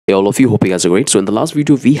Hey all of you, hope you guys are great. So in the last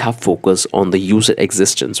video, we have focused on the user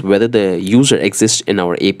existence, whether the user exists in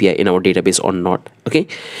our API, in our database or not. Okay.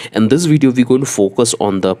 In this video, we're going to focus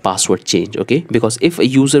on the password change. Okay. Because if a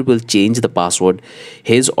user will change the password,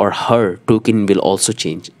 his or her token will also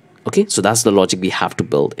change. Okay. So that's the logic we have to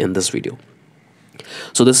build in this video.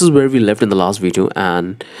 So this is where we left in the last video,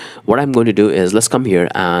 and what I'm going to do is let's come here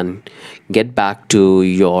and get back to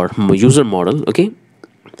your user model. Okay.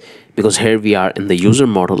 Because here we are in the user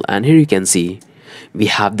model, and here you can see we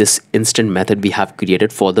have this instant method we have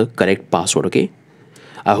created for the correct password. Okay,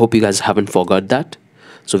 I hope you guys haven't forgot that.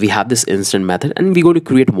 So we have this instant method, and we're going to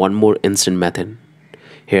create one more instant method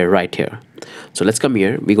here, right here. So let's come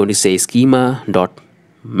here. We're going to say schema dot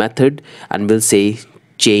method, and we'll say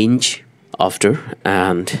change after,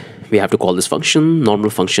 and we have to call this function normal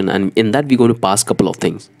function, and in that we're going to pass a couple of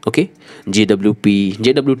things. Okay,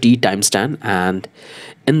 jwt timestamp, and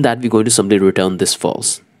in that we're going to simply return this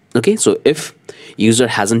false. Okay, so if user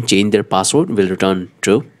hasn't changed their password, we'll return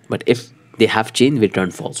true, but if they have changed, we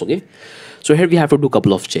return false. Okay, so here we have to do a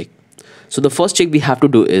couple of check. So the first check we have to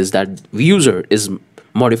do is that user is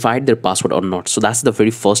modified their password or not. So that's the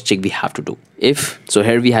very first check we have to do. If so,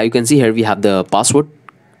 here we have, you can see here we have the password,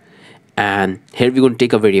 and here we're going to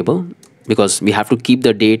take a variable because we have to keep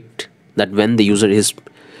the date that when the user is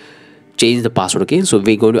change the password. Okay, so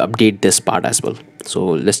we're going to update this part as well. So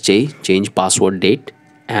let's say change password date,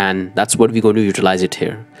 and that's what we're going to utilize it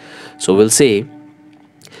here. So we'll say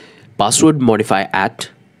password modify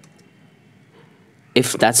at.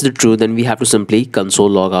 If that's the true, then we have to simply console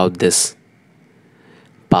log out this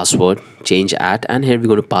password change at, and here we're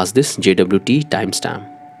going to pass this jwt timestamp.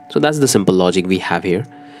 So that's the simple logic we have here.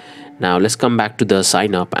 Now let's come back to the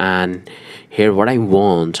sign up, and here what I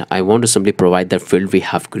want to simply provide the field we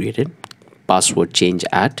have created, password change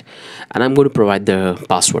at, and I'm going to provide the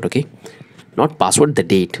password. Okay, not password, the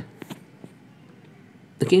date.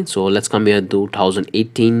 Okay, so let's come here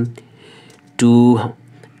 2018 to,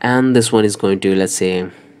 and this one is going to, let's say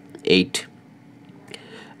 8,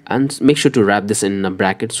 and make sure to wrap this in a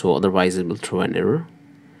bracket, so otherwise it will throw an error.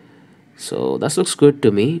 So that looks good to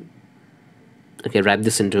me. Okay, wrap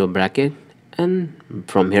this into a bracket, and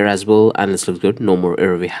from here as well, and this looks good. No more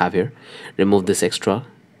error we have here. Remove this extra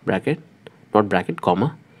bracket, not bracket,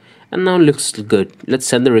 comma, and now it looks good. Let's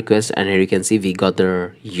send the request, and here you can see we got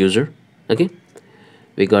the user. Okay,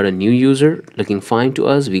 we got a new user looking fine to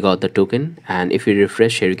us. We got the token, and if we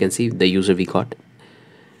refresh here, you can see the user we got.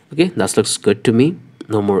 Okay, that looks good to me.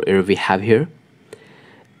 No more error we have here,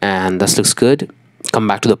 and that looks good. Come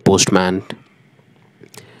back to the postman.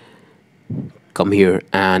 Come here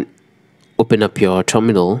and open up your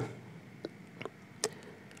terminal.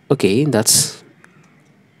 Okay, that's,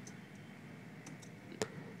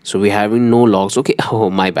 so we're having no logs. Okay, oh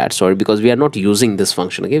my bad, sorry, because we are not using this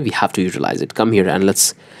function. Okay, we have to utilize it. Come here and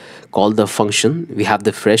let's call the function. We have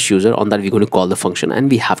the fresh user, on that we're going to call the function, and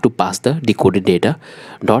we have to pass the decoded data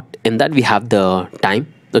dot, in that we have the time.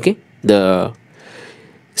 Okay, the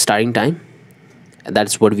starting time,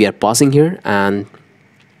 that's what we are passing here. And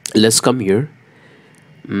let's come here.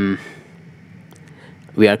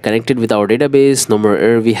 We are connected with our database. No more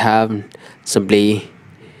error we have. Simply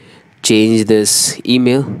change this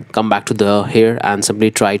email, come back to the here, and simply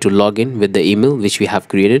try to log in with the email which we have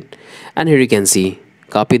created. And here you can see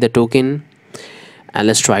copy the token, and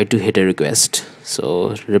let's try to hit a request.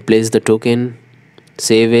 So replace the token,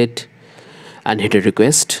 save it, and hit a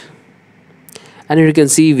request. And here you can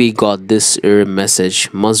see we got this error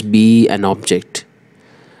message, must be an object.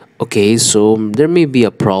 Okay, so there may be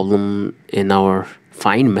a problem in our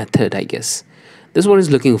find method, I guess. This one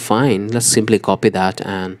is looking fine. Let's simply copy that,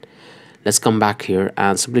 and let's come back here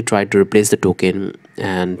and simply try to replace the token,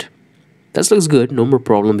 and that looks good. No more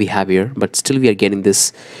problem we have here, but still we are getting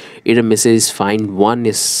this error message, find one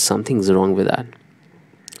is, something's wrong with that.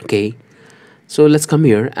 Okay, so let's come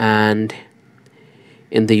here and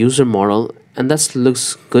in the user model, and that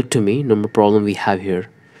looks good to me. No more problem we have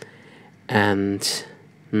here. And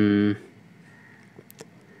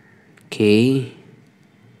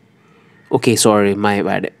okay, sorry, my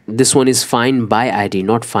bad. This one is find by ID,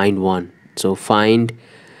 not find one. So find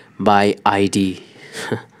by ID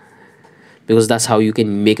because that's how you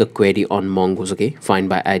can make a query on Mongoose. Okay, find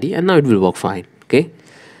by ID, and now it will work fine. Okay,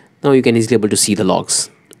 now you can easily able to see the logs.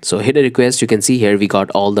 So hit a request. You can see here we got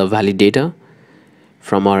all the valid data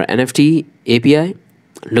from our NFT API.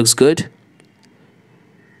 Looks good,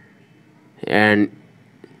 and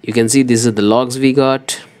you can see this is the logs we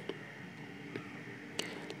got.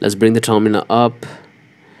 Let's bring the terminal up.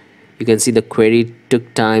 You can see the query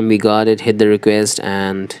took time. We got it, hit the request,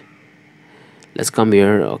 and let's come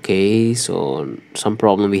here. Okay, so some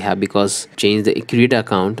problem we have because change the create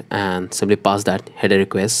account and simply pass that header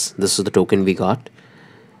request. This is the token we got.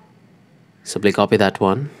 Simply copy that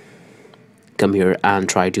one, come here and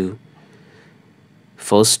try to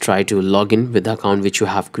log in with the account which you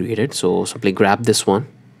have created. So simply grab this one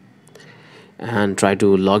and try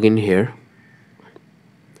to log in here.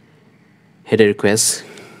 Header request,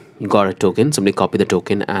 you got a token, simply copy the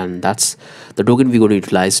token, and that's the token we're going to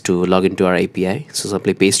utilize to log into our API. So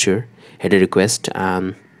simply paste here header request,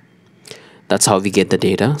 and that's how we get the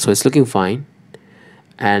data. So it's looking fine,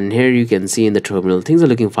 and here you can see in the terminal things are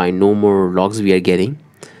looking fine. No more logs we are getting.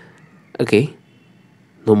 Okay,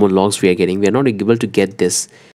 no more logs we are getting. We are not able to get this